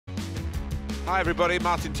Hi everybody,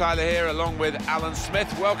 Martin Tyler here along with Alan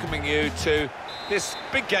Smith, welcoming you to this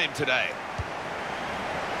big game today.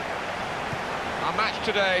 Our match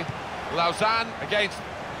today, Lausanne against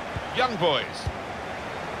Young Boys.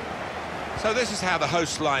 So this is how the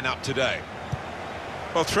hosts line up today.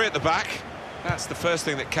 Well, three at the back, that's the first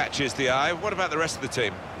thing that catches the eye. What about the rest of the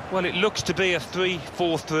team? Well, it looks to be a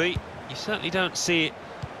 3-4-3. You certainly don't see it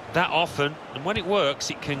that often, and when it works,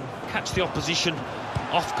 it can catch the opposition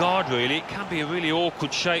off guard, really. It can be a really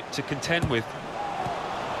awkward shape to contend with.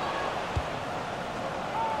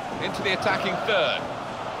 Into the attacking third.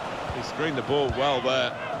 He screened the ball well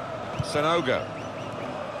there. Sanogo.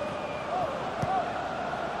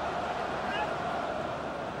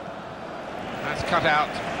 That's cut out.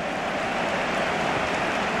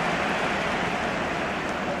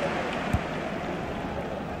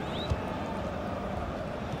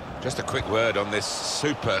 Just a quick word on this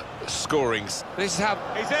super scoring. This is how...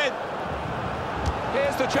 He's in!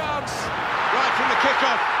 Here's the chance! Right from the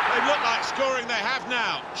kickoff. They look like scoring, they have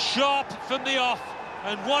now. Sharp from the off,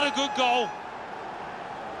 and what a good goal.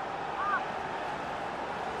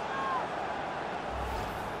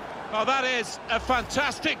 Oh, that is a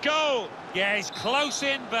fantastic goal! Yeah, he's close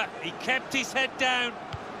in, but he kept his head down.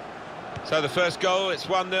 So the first goal, it's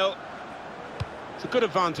 1-0. It's a good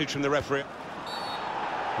advantage from the referee.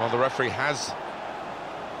 Well, the referee has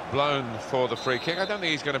blown for the free kick. I don't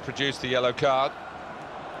think he's going to produce the yellow card.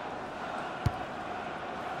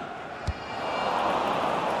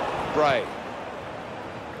 Bray.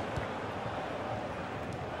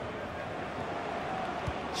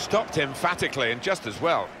 Stopped emphatically and just as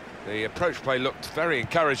well. The approach play looked very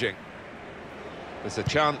encouraging. There's a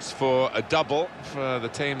chance for a double for the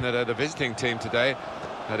team that are the visiting team today.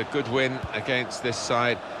 Had a good win against this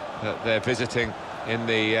side that they're visiting in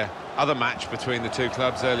the other match between the two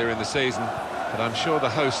clubs earlier in the season. But I'm sure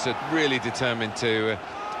the hosts are really determined to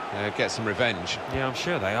get some revenge. Yeah, I'm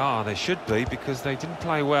sure they are. They should be, because they didn't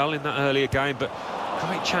play well in that earlier game. But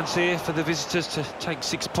great chance here for the visitors to take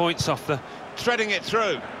 6 points off the... Threading it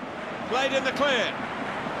through. Played in the clear.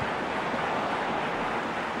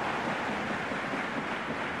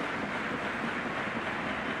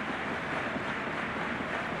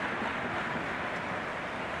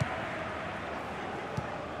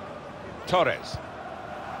 Torres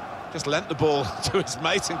just lent the ball to his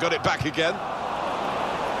mate and got it back again.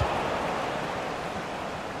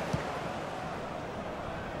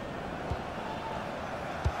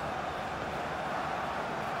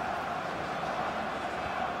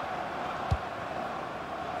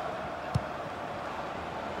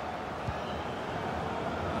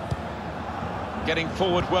 Getting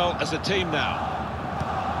forward well as a team now.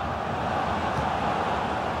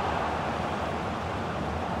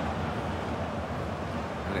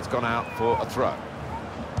 It's gone out for a throw.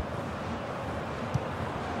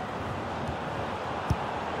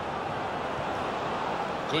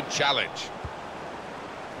 Good challenge.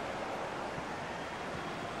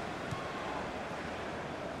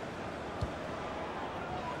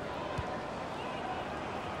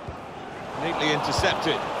 Neatly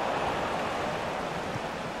intercepted.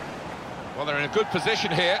 Well, they're in a good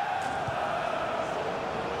position here.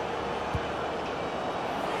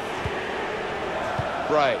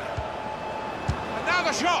 Bray. And now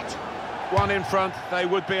the shot! One in front. They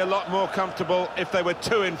would be a lot more comfortable if they were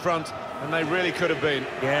two in front, and they really could have been.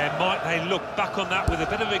 Yeah, might they look back on that with a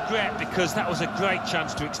bit of regret, because that was a great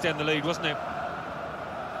chance to extend the lead, wasn't it?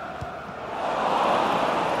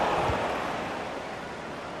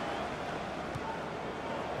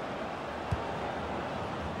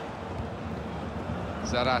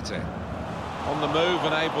 Zarate on the move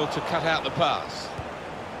and able to cut out the pass.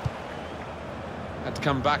 Had to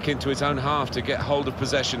come back into his own half to get hold of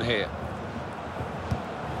possession here.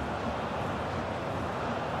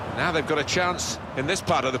 Now they've got a chance in this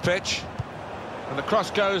part of the pitch. And the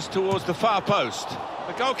cross goes towards the far post.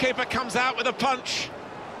 The goalkeeper comes out with a punch.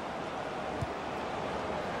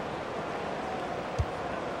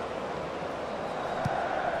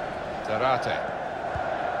 Zarate.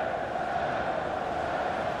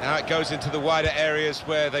 Now it goes into the wider areas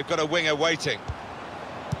where they've got a winger waiting.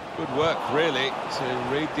 Good work, really, to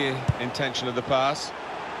read the intention of the pass.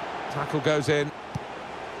 Tackle goes in.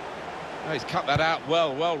 Oh, he's cut that out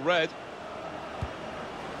well read.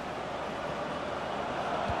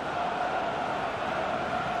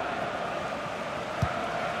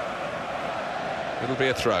 It'll be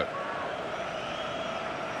a throw.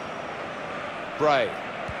 Bray.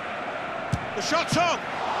 The shot's on!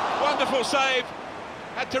 Wonderful save.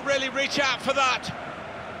 Had to really reach out for that.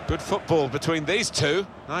 Good football between these two.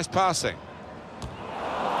 Nice passing.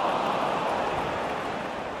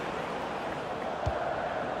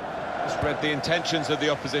 He's read the intentions of the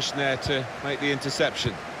opposition there to make the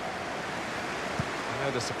interception. I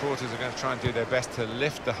know the supporters are going to try and do their best to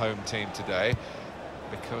lift the home team today,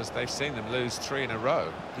 because they've seen them lose 3 in a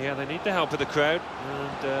row. Yeah, they need the help of the crowd,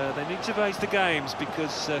 and they need to raise the games,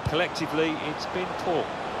 because collectively it's been poor.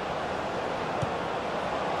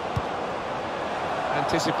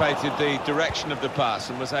 Anticipated the direction of the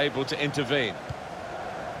pass and was able to intervene.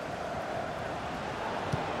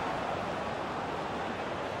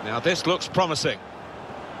 Now this looks promising.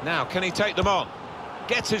 Now can he take them on?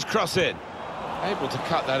 Gets his cross in. Able to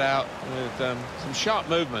cut that out with some sharp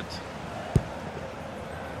movement.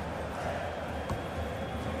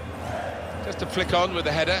 Just to flick on with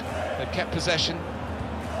the header. They've kept possession.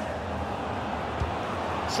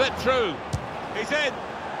 Slipped through. He's in.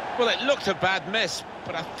 Well, it looked a bad miss,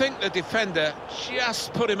 but I think the defender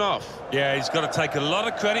just put him off. Yeah, he's got to take a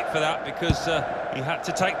lot of credit for that, because he had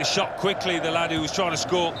to take the shot quickly, the lad who was trying to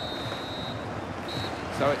score.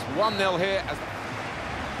 So it's 1-0 here.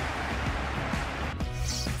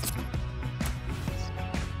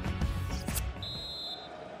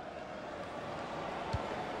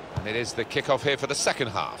 And it is the kick-off here for the second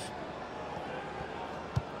half.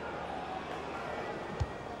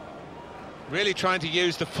 Really trying to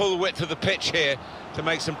use the full width of the pitch here to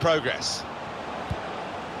make some progress.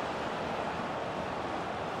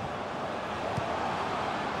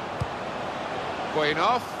 Going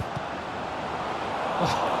off.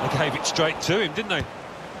 Oh, they gave it straight to him, didn't they?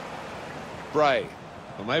 Bray.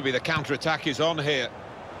 Well, maybe the counter-attack is on here.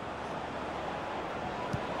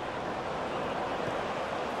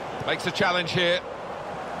 Makes a challenge here.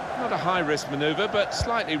 Not a high-risk manoeuvre, but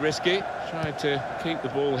slightly risky. Trying to keep the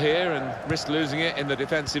ball here and risk losing it in the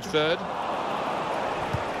defensive third.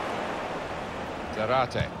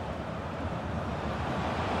 Zarate.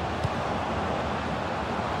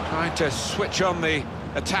 Trying to switch on the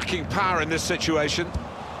attacking power in this situation.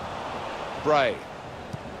 Bray.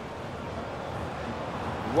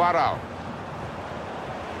 Warao.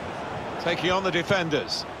 Taking on the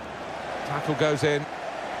defenders. Tackle goes in.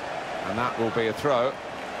 And that will be a throw.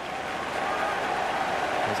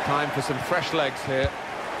 There's time for some fresh legs here.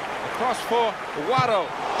 Across for Warao.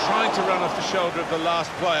 Trying to run off the shoulder of the last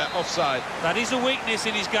player, offside. That is a weakness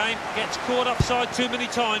in his game. Gets caught offside too many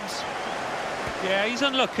times. Yeah, he's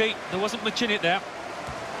unlucky. There wasn't much in it there.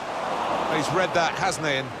 He's read that, hasn't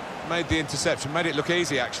he, and made the interception. Made it look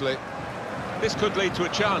easy, actually. This could lead to a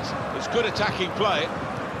chance. It's good attacking play.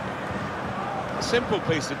 A simple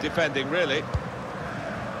piece of defending, really.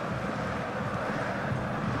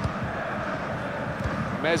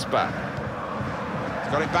 Mesbah.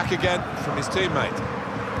 He's got it back again from his teammate.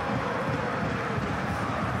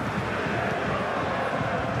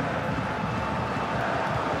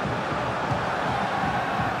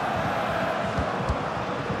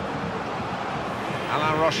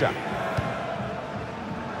 Alain Rocha.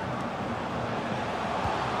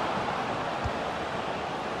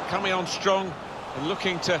 Coming on strong and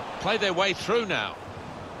looking to play their way through now.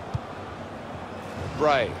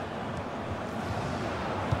 Bray.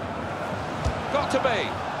 Got to be.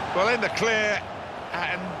 Well, in the clear,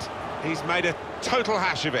 and he's made a total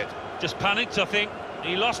hash of it. Just panicked, I think.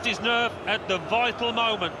 He lost his nerve at the vital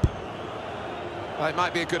moment. Well, it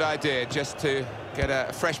might be a good idea just to get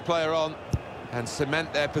a fresh player on and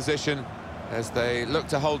cement their position as they look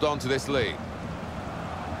to hold on to this lead.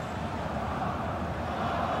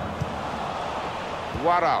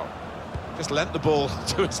 Warao just lent the ball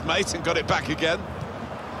to his mate and got it back again.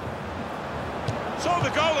 Saw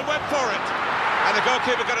the goal and went for it. And the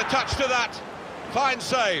goalkeeper got a touch to that. Fine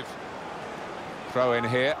save. Throw in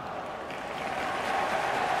here.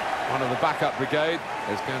 One of the backup brigade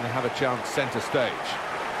is going to have a chance centre stage.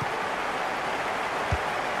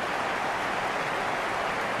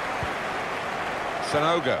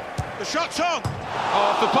 Sanogo. The shot's on! Oh,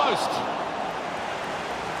 off the post.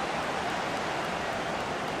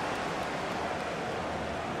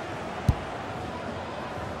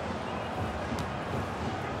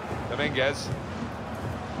 Dominguez.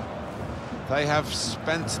 They have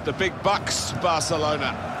spent the big bucks,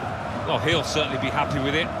 Barcelona. Well, he'll certainly be happy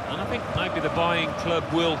with it, and I think maybe the buying club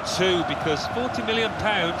will too, because £40 million,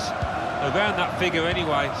 around that figure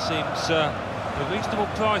anyway, seems a reasonable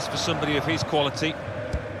price for somebody of his quality.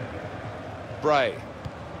 Bray.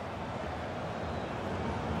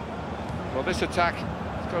 Well, this attack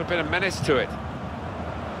has got a bit of menace to it.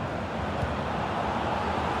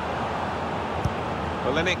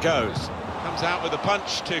 Well, then it goes. Comes out with a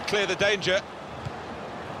punch to clear the danger.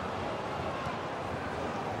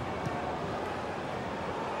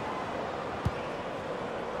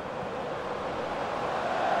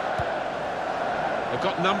 They've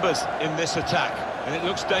got numbers in this attack, and it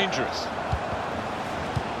looks dangerous.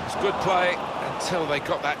 It's good play until they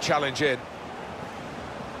got that challenge in.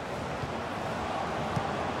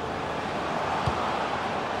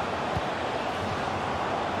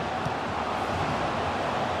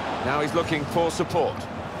 Now he's looking for support.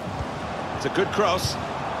 It's a good cross.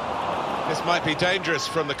 This might be dangerous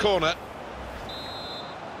from the corner.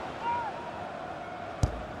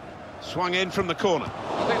 Swung in from the corner.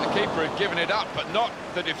 I think the keeper had given it up, but not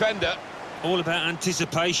the defender. All about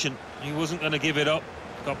anticipation. He wasn't going to give it up.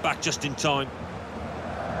 Got back just in time.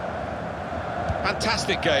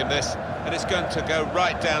 Fantastic game, this, and it's going to go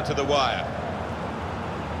right down to the wire.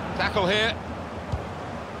 Tackle here.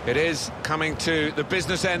 It is coming to the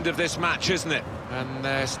business end of this match, isn't it? And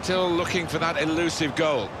they're still looking for that elusive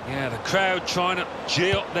goal. Yeah, the crowd trying to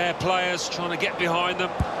cheer up their players, trying to get behind them,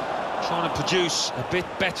 trying to produce a bit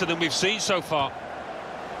better than we've seen so far.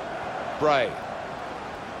 Bray.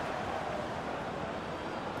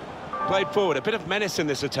 Played forward, a bit of menace in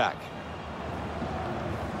this attack.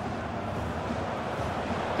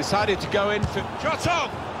 Decided to go in for... Shot on!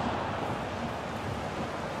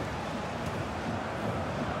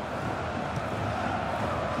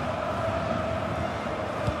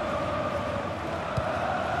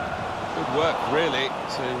 Good work, really,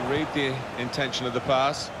 to read the intention of the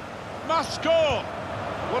pass. Must score!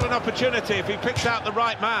 What an opportunity if he picks out the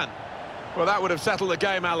right man. Well, that would have settled the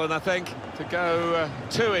game, Alan, I think, to go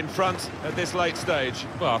 2 in front at this late stage.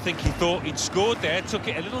 Well, I think he thought he'd scored there, took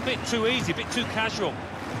it a little bit too easy, a bit too casual.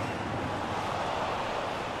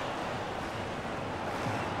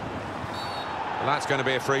 Well, that's going to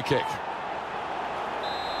be a free kick.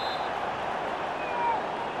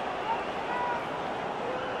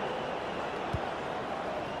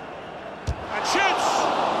 And shoots!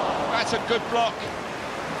 That's a good block.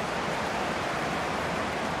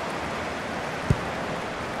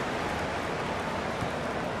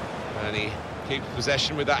 And he keeps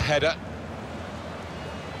possession with that header.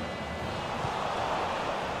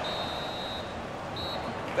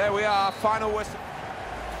 There we are, final whistle.